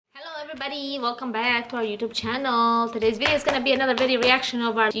everybody, welcome back to our YouTube channel. Today's video is gonna be another video reaction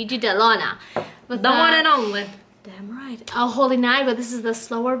of our Gigi De Lana. The one and only. Damn right. Oh, Holy Night, but this is the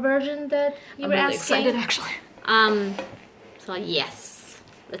slower version that you were really asking. excited actually. So yes.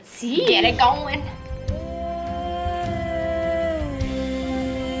 Let's see. Get it going.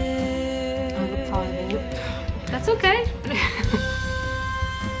 That's okay.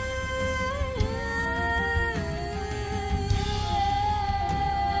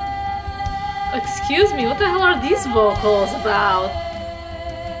 Excuse me, what the hell are these vocals about?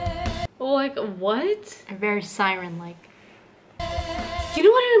 Like, what? Very siren-like. You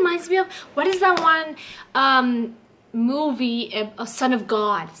know what it reminds me of? What is that one movie, Son of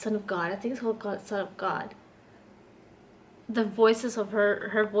God? Son of God. I think it's called Son of God. The voices of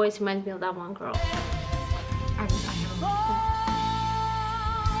her voice reminds me of that one girl. I know.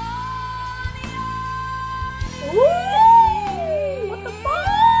 Ooh, what the fuck?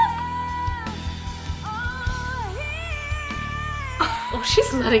 Oh,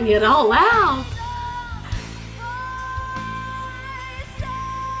 she's letting it all out.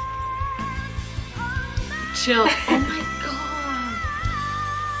 Chill. Oh my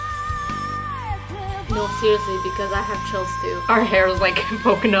god. No, seriously, because I have chills too. Our hair is like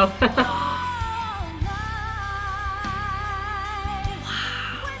poking up.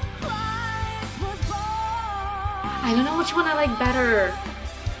 I don't know which one I like better.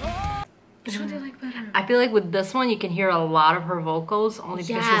 Which one do you like better? I feel like with this one you can hear a lot of her vocals only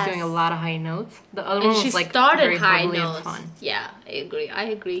because she's doing a lot of high notes. The other one was like started very high bubbly notes. and fun. Yeah, I agree. I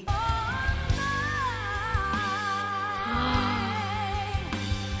agree.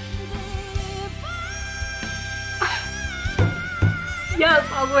 Yes,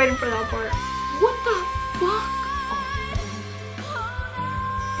 I was waiting for that part. What the fuck?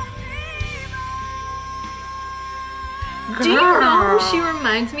 Do you know who she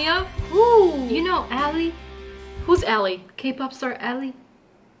reminds me of? Who? You know Allie? Who's Ellie? K-pop star Allie?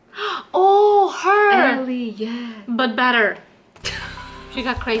 Oh, her! Allie, yeah. But better. She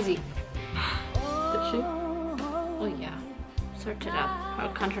got crazy. Did she? Oh yeah. Search it up. Her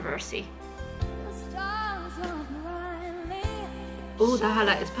controversy. Oh, the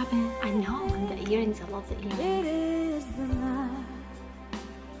highlight is popping. I know, and the earrings, I love the earrings.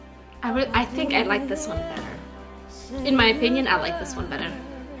 I think I like this one better. In my opinion, I like this one better.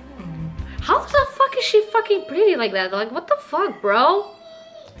 How the fuck is she fucking pretty like that? Like, what the fuck, bro?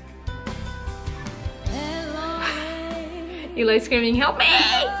 Eli screaming, help me!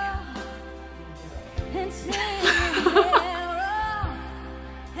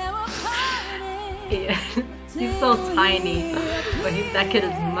 Yeah. He's so tiny, but that kid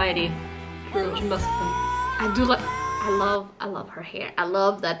is mighty. True. She must have been. I love her hair. I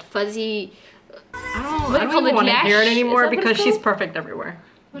love that fuzzy. I don't even want to hear it anymore because she's perfect everywhere.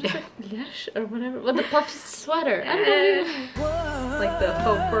 What is it? Lash or whatever. With the puffy sweater. I don't know. Like the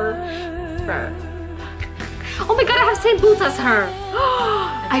faux fur. Oh my god, I have the same boots as her.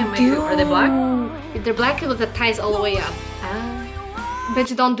 I do. Are they black? They're black with the ties all the way up. But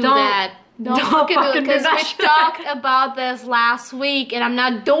you don't do that. Don't fucking do it, because we talked about this last week and I'm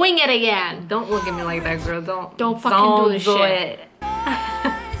not doing it again. Don't look at me like that, girl. Don't fucking do this shit. It.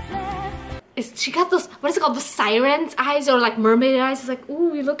 She got those, what is it called, the siren's eyes or like mermaid eyes. It's like,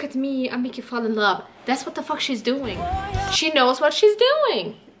 ooh, you look at me, I make you fall in love. That's what the fuck she's doing. She knows what she's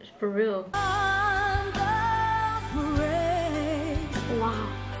doing. For real. Wow.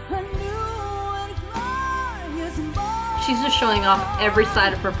 She's just showing off every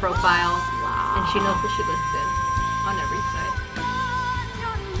side of her profile. Wow. And she knows that she looks good on every side.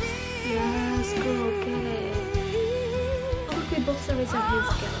 Yes, girl, get it. Oh, look, we both said raise our hands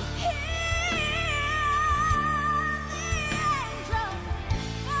together.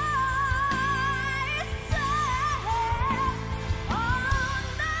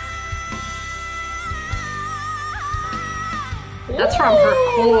 That's from her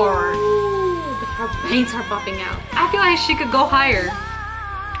core. Ooh, but her veins are popping out. I feel like she could go higher. Oh,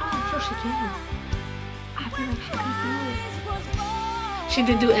 I'm sure she can. I feel like she could do it. She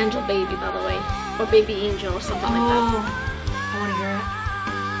did do Angel Baby, by the way. Or Baby Angel or something like that. I want to hear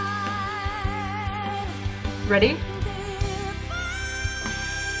it. Ready?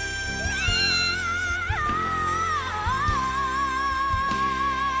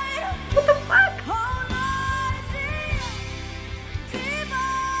 What the fuck?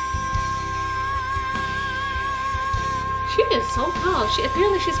 She is so tall.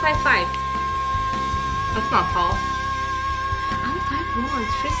 Apparently she's 5'5". That's not tall. I'm 5'1".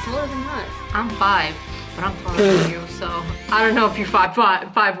 She's taller than us. I'm 5, but I'm taller than you, so I don't know if you're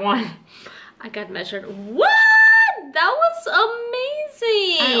 5'1". I got measured. What? That was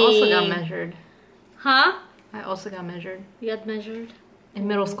See. I also got measured. Huh? I also got measured. You got measured? In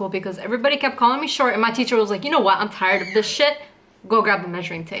middle school because everybody kept calling me short and my teacher was like, you know what, I'm tired of this shit. Go grab the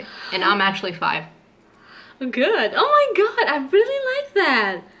measuring tape. And I'm actually 5. Good. Oh my god, I really like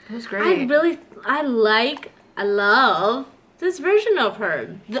that. It was great. I love this version of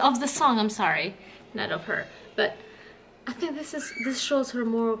her. Of the song, I'm sorry. Not of her. But I think this shows her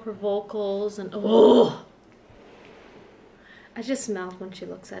more of her vocals and oh. I just melt when she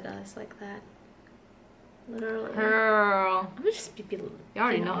looks at us like that. Literally. Girl. I'm gonna just be You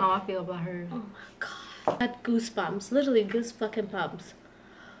already know how I feel about her. Oh my god. I had goosebumps. Literally goose fucking bumps.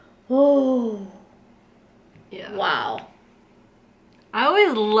 Oh. Yeah. Wow. I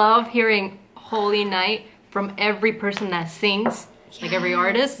always love hearing Holy Night from every person that sings, like every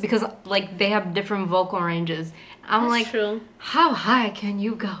artist, because like they have different vocal ranges. I'm That's like, true. How high can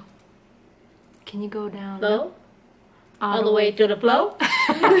you go? Can you go down? Low? All the way to the flow?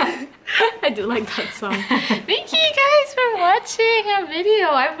 I do like that song. Thank you guys for watching our video.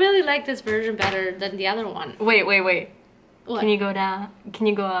 I really like this version better than the other one. Wait. What? Can you go down? Can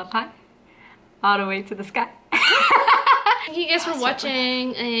you go up high? All the way to the sky? Thank you guys for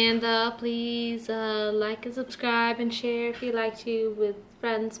watching, and please like and subscribe and share if you like to with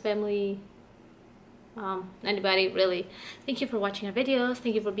friends, family, anybody really. Thank you for watching our videos.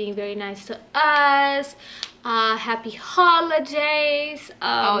 Thank you for being very nice to us. Happy holidays.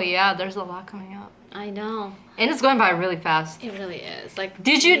 Oh yeah, there's a lot coming up. I know. And it's going by really fast. It really is. Like,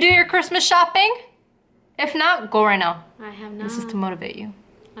 did you do your Christmas shopping? If not, go right now. I have not. This is to motivate you.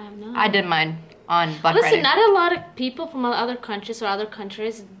 I have not. I did mine on Black Listen, Friday. not a lot of people from other countries or other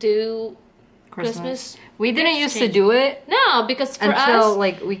countries do Christmas. We didn't used to do it. No, because for until us,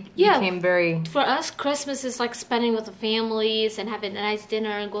 like we became very. For us, Christmas is like spending with the families and having a nice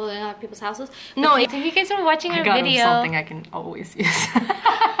dinner and going out to people's houses. No, thank you guys for watching our got video. Something I can always use.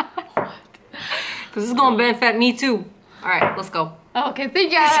 Because it's gonna benefit me too. All right, let's go. Okay,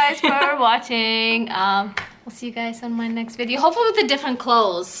 thank you guys for watching. We'll see you guys on my next video. Hopefully with the different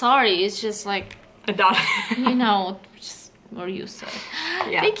clothes. Sorry, it's just like you know, just more used to it.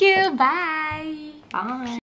 Yeah. Thank you. Bye. Bye.